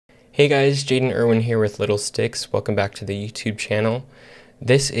Hey guys, Jaden Irwin here with Little Sticks. Welcome back to the YouTube channel.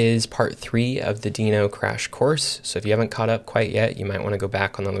 This is part 3 of the Deno Crash Course. So if you haven't caught up quite yet, you might want to go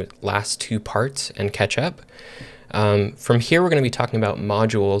back on the last 2 parts and catch up. From here, we're going to be talking about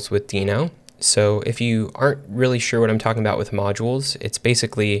modules with Deno. So if you aren't really sure what I'm talking about with modules, it's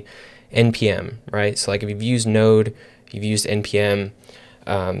basically NPM, right? So like if you've used Node, you've used NPM,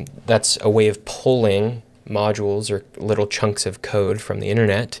 that's a way of pulling modules or little chunks of code from the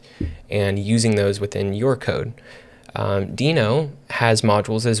internet and using those within your code. Deno has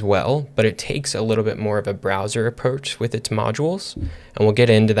modules as well, but it takes a little bit more of a browser approach with its modules, and we'll get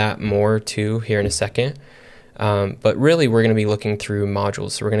into that more too here in a second. But really we're going to be looking through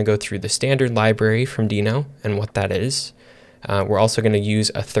modules. So we're going to go through the standard library from Deno and what that is. We're also going to use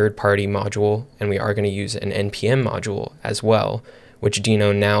a third-party module, and we are going to use an NPM module as well, which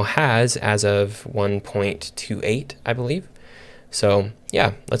Deno now has as of 1.28, I believe. So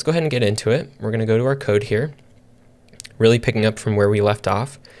yeah, let's go ahead and get into it. We're going to go to our code here, really picking up from where we left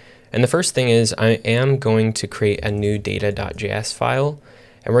off. And the first thing is I am going to create a new data.js file,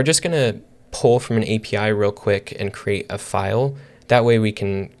 and we're just going to pull from an API real quick and create a file. That way we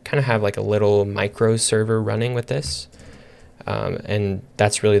can kind of have like a little micro server running with this. And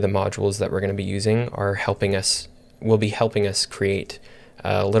that's really the modules that we're going to be using will be helping us create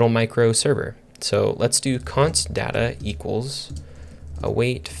a little micro server. So let's do const data equals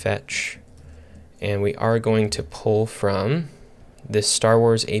await fetch, and we are going to pull from this Star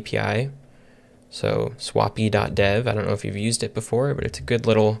Wars API. So swappy.dev, I don't know if you've used it before, but it's a good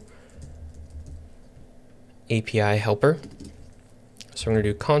little API helper. So I'm going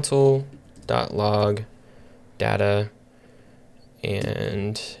to do console.log data,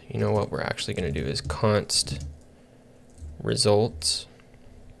 and you know what we're actually going to do is const results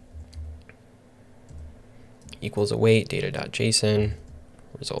equals await data.json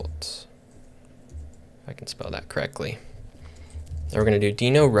results, if I can spell that correctly. Now we're going to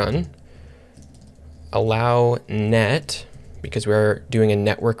do Deno run allow net, because we're doing a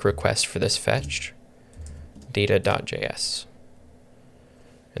network request for this fetch, data.js.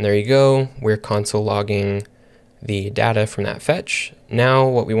 And there you go, we're console logging the data from that fetch. Now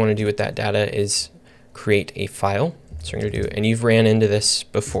what we want to do with that data is create a file. So we're going to do, and you've ran into this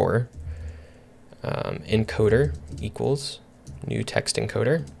before, encoder equals new text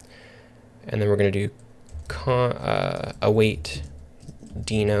encoder, and then we're going to do await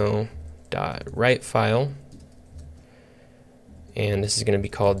deno.write file, and this is going to be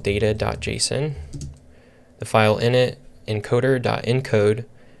called data.json. The file in it, encoder.encode,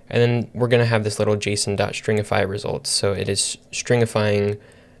 and then we're going to have this little json.stringify results. So it is stringifying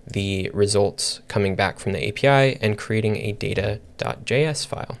the results coming back from the API and creating a data.js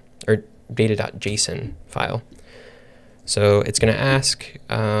file, or data.json file. So it's going to ask,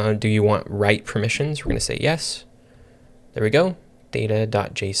 do you want write permissions? We're going to say yes. There we go,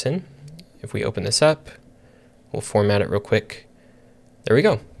 data.json. If we open this up, we'll format it real quick. There we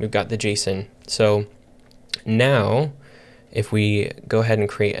go, we've got the JSON. So now if we go ahead and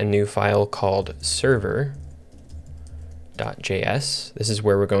create a new file called server.js, this is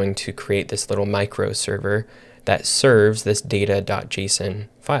where we're going to create this little micro server that serves this data.json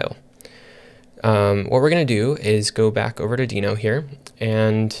file. What we're going to do is go back over to Deno here,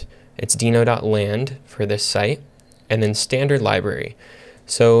 and it's deno.land for this site, and then standard library.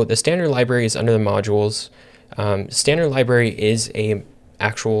 So the standard library is under the modules. Standard library is a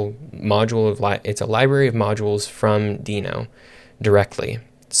actual module of it's a library of modules from Deno directly.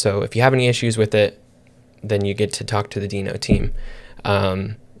 So if you have any issues with it, then you get to talk to the Deno team.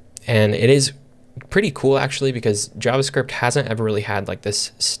 And it is pretty cool actually, because JavaScript hasn't ever really had like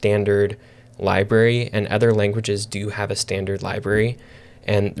this standard library, and other languages do have a standard library.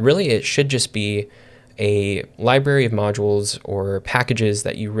 And really it should just be a library of modules or packages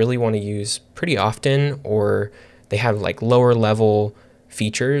that you really want to use pretty often, or they have like lower level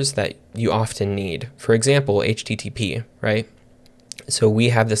features that you often need. For example, HTTP, right? So we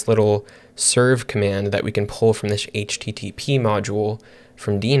have this little serve command that we can pull from this HTTP module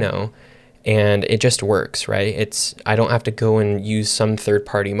from Deno, and it just works, right? I don't have to go and use some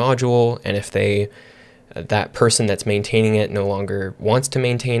third-party module, and if that person that's maintaining it no longer wants to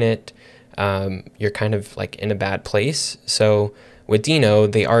maintain it, you're kind of like in a bad place. So with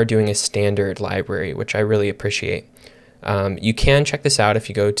Deno, they are doing a standard library, which I really appreciate. You can check this out if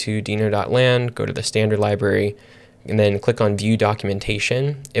you go to deno.land, go to the standard library, and then click on view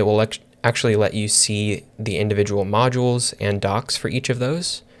documentation. It will actually let you see the individual modules and docs for each of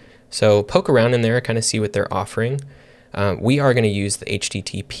those. So poke around in there, kind of see what they're offering. We are going to use the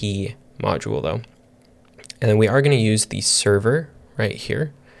HTTP module though. And then we are going to use the server right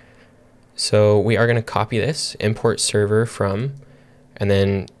here. So we are going to copy this, import server from, and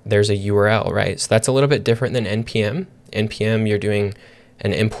then there's a URL, right? So that's a little bit different than NPM. NPM, you're doing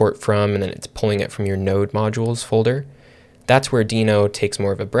an import from, and then it's pulling it from your node modules folder. That's where Deno takes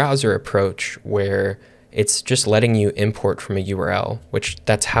more of a browser approach, where it's just letting you import from a URL, which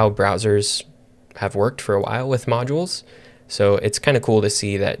that's how browsers have worked for a while with modules. So it's kind of cool to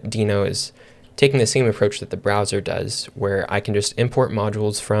see that Deno is taking the same approach that the browser does, where I can just import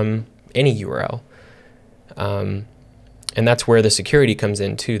modules from any URL. And that's where the security comes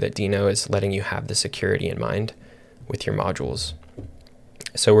in too, that Deno is letting you have the security in mind with your modules.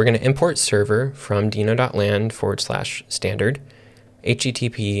 So we're going to import server from deno.land/standard,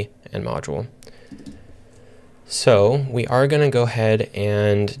 HTTP, and module. So we are going to go ahead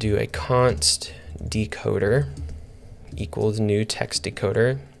and do a const decoder equals new text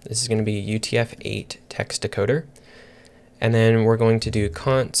decoder. This is going to be UTF-8 text decoder. And then we're going to do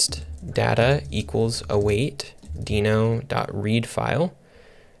const data equals await deno.read file.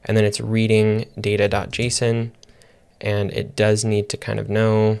 And then it's reading data.json. And it does need to kind of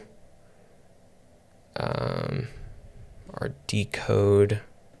know our decode.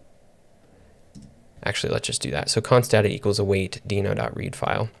 Actually, let's just do that. So const data equals await deno.read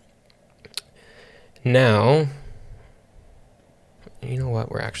file. Now, you know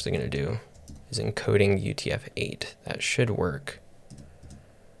what we're actually going to do is encoding UTF-8. That should work.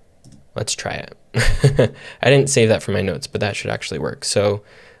 Let's try it. I didn't save that for my notes, but that should actually work. So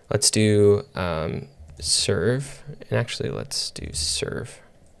let's do serve, and actually let's do serve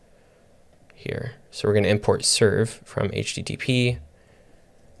here. So we're going to import serve from HTTP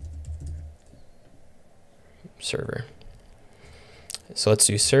server. So let's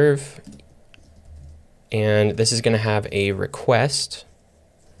do serve, and this is going to have a request,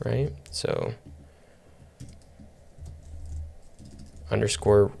 right? So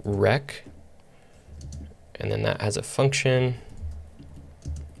underscore rec, and then that has a function.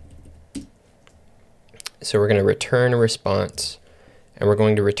 So we're going to return a response, and we're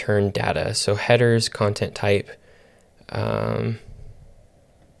going to return data. So headers, content type, that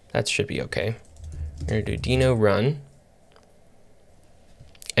should be okay. We're going to do Deno run.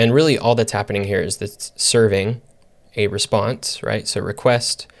 And really all that's happening here is that's serving a response, right? So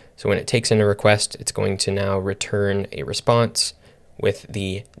request. So when it takes in a request, it's going to now return a response with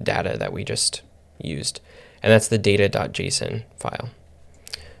the data that we just used. And that's the data.json file.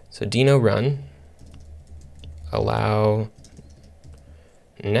 So Deno run. Allow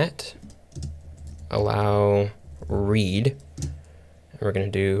net, allow read, and we're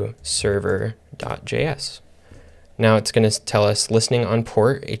going to do server.js. Now it's going to tell us listening on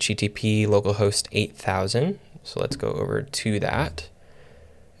port HTTP localhost 8000. So let's go over to that.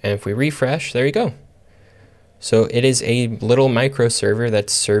 And if we refresh, there you go. So it is a little microserver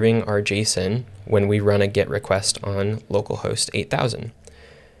that's serving our JSON when we run a GET request on localhost 8000.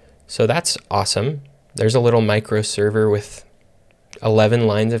 So that's awesome. There's a little microserver with 11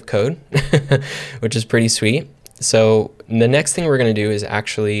 lines of code, which is pretty sweet. So the next thing we're going to do is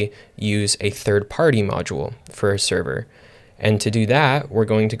actually use a third-party module for a server. And to do that, we're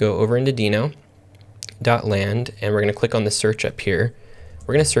going to go over into deno.land, and we're going to click on the search up here.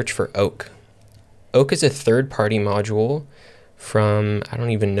 We're going to search for Oak. Oak is a third-party module from, I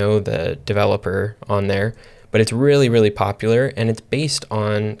don't even know the developer on there, but it's really, really popular, and it's based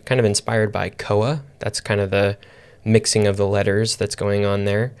on, kind of inspired by Koa. That's kind of the mixing of the letters that's going on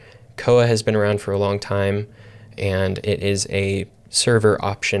there. Koa has been around for a long time, and it is a server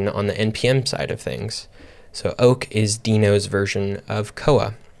option on the NPM side of things. So Oak is Deno's version of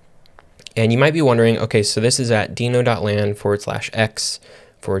Koa. And you might be wondering, okay, so this is at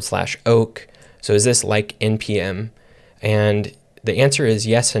deno.land/x/oak. So is this like NPM? And the answer is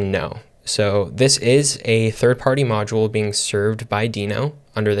yes and no. So this is a third-party module being served by Deno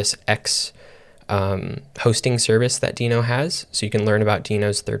under this X hosting service that Deno has. So you can learn about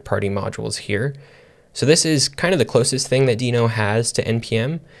Deno's third-party modules here. So this is kind of the closest thing that Deno has to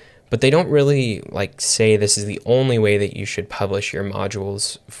NPM, but they don't really like say this is the only way that you should publish your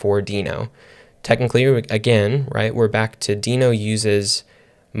modules for Deno. Technically, again, right, we're back to Deno uses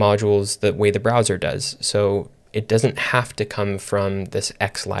modules the way the browser does. So it doesn't have to come from this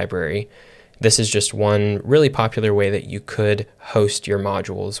X library. This is just one really popular way that you could host your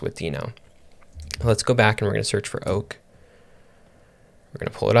modules with Deno. Let's go back and we're going to search for Oak. We're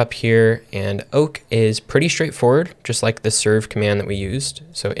going to pull it up here, and Oak is pretty straightforward, just like the serve command that we used.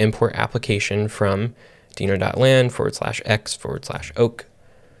 So import application from deno.land/x/oak.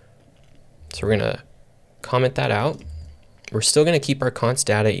 So we're going to comment that out. We're still going to keep our const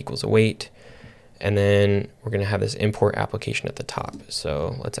data equals await. And then we're going to have this import application at the top.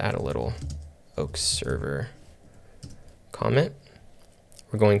 So let's add a little Oak server comment.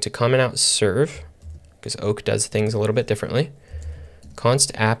 We're going to comment out serve because Oak does things a little bit differently.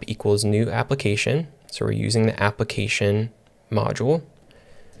 Const app equals new application. So we're using the application module.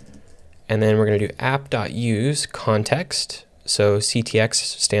 And then we're going to do app.use context. So CTX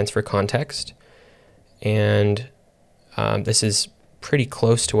stands for context. And this is pretty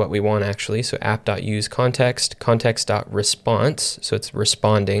close to what we want actually. So app.use context, context.response. So it's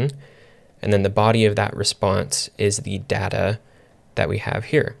responding. And then the body of that response is the data that we have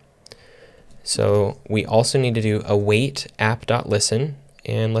here. So we also need to do await app.listen.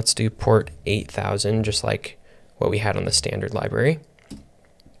 And let's do port 8000, just like what we had on the standard library.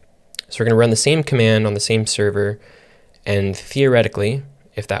 So we're going to run the same command on the same server, and theoretically,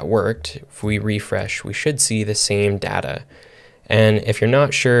 if that worked, if we refresh, we should see the same data. And if you're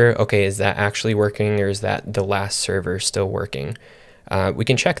not sure, okay, is that actually working or is that the last server still working? We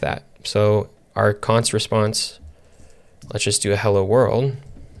can check that. So our const response, let's just do a hello world,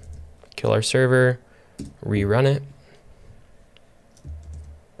 kill our server, rerun it.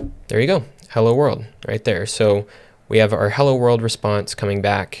 There you go, hello world right there. So we have our hello world response coming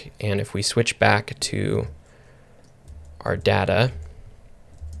back, and if we switch back to our data,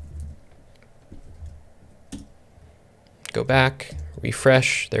 go back,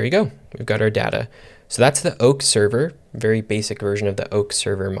 refresh, there you go, we've got our data. So that's the Oak server, very basic version of the Oak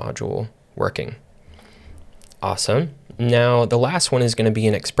server module working. Awesome. Now the last one is going to be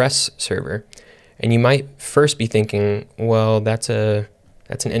an Express server, and you might first be thinking, well, that's an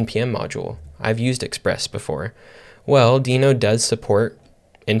NPM module. I've used Express before. Well, Deno does support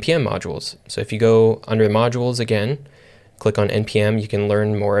NPM modules. So if you go under modules again, click on NPM, you can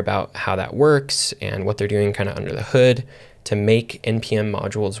learn more about how that works and what they're doing kind of under the hood to make NPM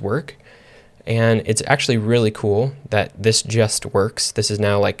modules work. And it's actually really cool that this just works. This is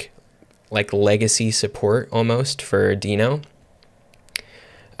now like legacy support almost for Deno.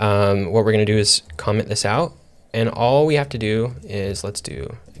 What we're going to do is comment this out, and all we have to do is let's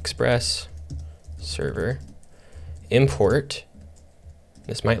do Express server import.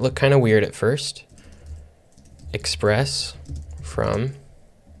 This might look kind of weird at first. Express from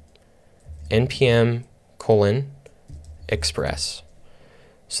npm :express.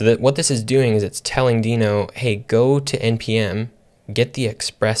 So that what this is doing is it's telling Deno, hey, go to npm, get the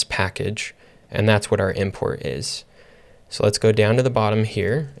Express package, and that's what our import is. So let's go down to the bottom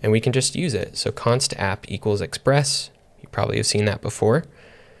here, and we can just use it. So const app equals Express. You probably have seen that before.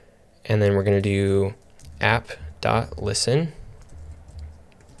 And then we're going to do app.listen.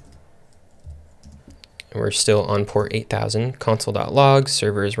 And we're still on port 8000. Console.log,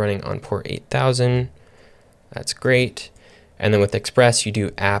 server is running on port 8000. That's great. And then with Express, you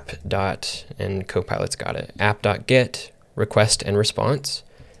do app. And Copilot's got it. App.get, request and response,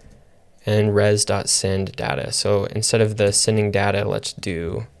 and res.send data. So instead of the sending data, let's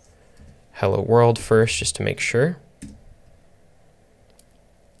do hello world first, just to make sure.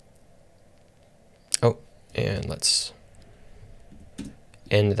 Oh, and let's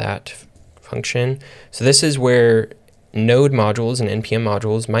end that function. So this is where Node modules and NPM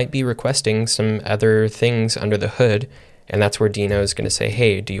modules might be requesting some other things under the hood, and that's where Deno is going to say,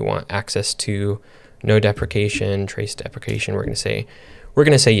 hey, do you want access to node deprecation, trace deprecation? We're going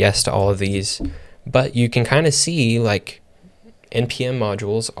to say yes to all of these, but you can kind of see like NPM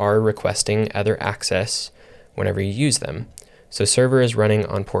modules are requesting other access whenever you use them. So server is running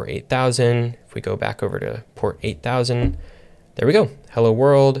on port 8000. If we go back over to port 8000, there we go. Hello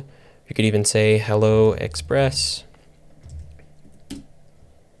world. You could even say hello Express.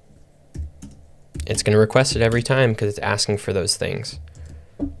 It's going to request it every time because it's asking for those things.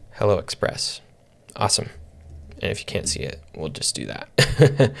 Hello Express. Awesome. And if you can't see it, we'll just do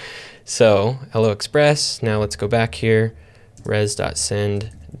that. So hello Express. Now let's go back here.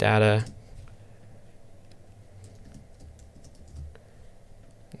 Res.send data.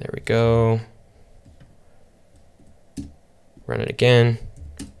 There we go. Run it again.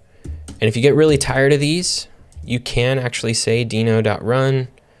 And if you get really tired of these, you can actually say deno.run.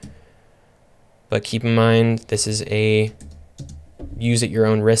 But keep in mind, this is a use at your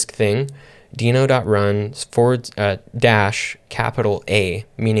own risk thing. Deno.run /A,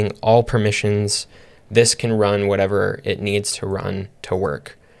 meaning all permissions. This can run whatever it needs to run to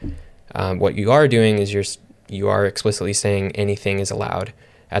work. What you are doing is you are explicitly saying anything is allowed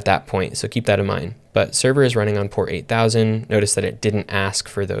at that point, so keep that in mind. But server is running on port 8000. Notice that it didn't ask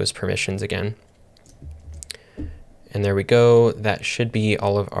for those permissions again. And there we go. That should be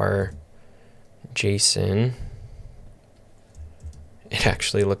all of our JSON it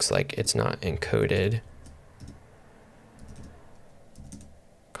actually looks like it's not encoded.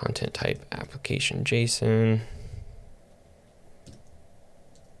 Content type application JSON.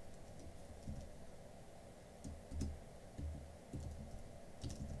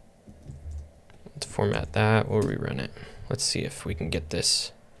 Let's format that. We'll rerun it. Let's see if we can get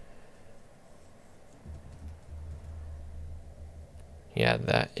this. Yeah,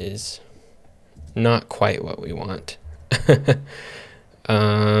 that is not quite what we want.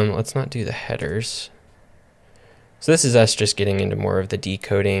 Let's not do the headers. So this is us just getting into more of the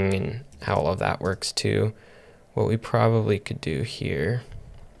decoding and how all of that works too. What we probably could do here,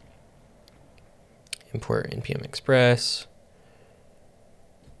 import NPM Express.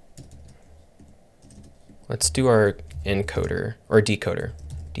 Let's do our encoder or decoder.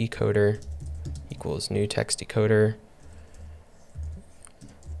 Decoder equals new text decoder.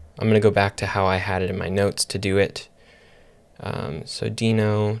 I'm going to go back to how I had it in my notes to do it. So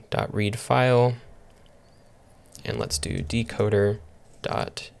deno.read file. And let's do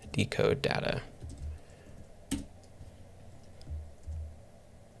decoder.decode data.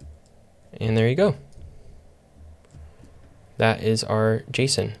 And there you go. That is our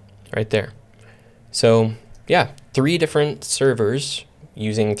JSON right there. So yeah, 3 different servers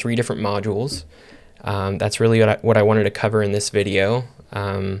using 3 different modules. That's really what I wanted to cover in this video.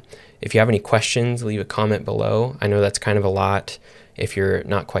 If you have any questions, leave a comment below. I know that's kind of a lot if you're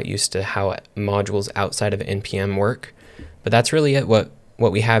not quite used to how modules outside of NPM work. But that's really it, what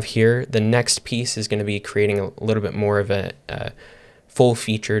we have here. The next piece is going to be creating a little bit more of a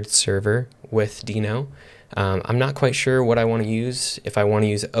full-featured server with Deno. I'm not quite sure what I want to use, if I want to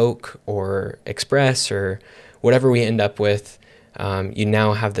use Oak or Express or whatever we end up with. You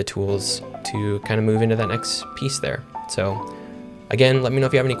now have the tools to kind of move into that next piece there. So again, let me know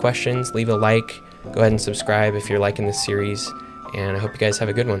if you have any questions. Leave a like. Go ahead and subscribe if you're liking this series. And I hope you guys have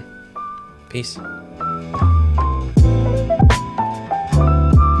a good one. Peace.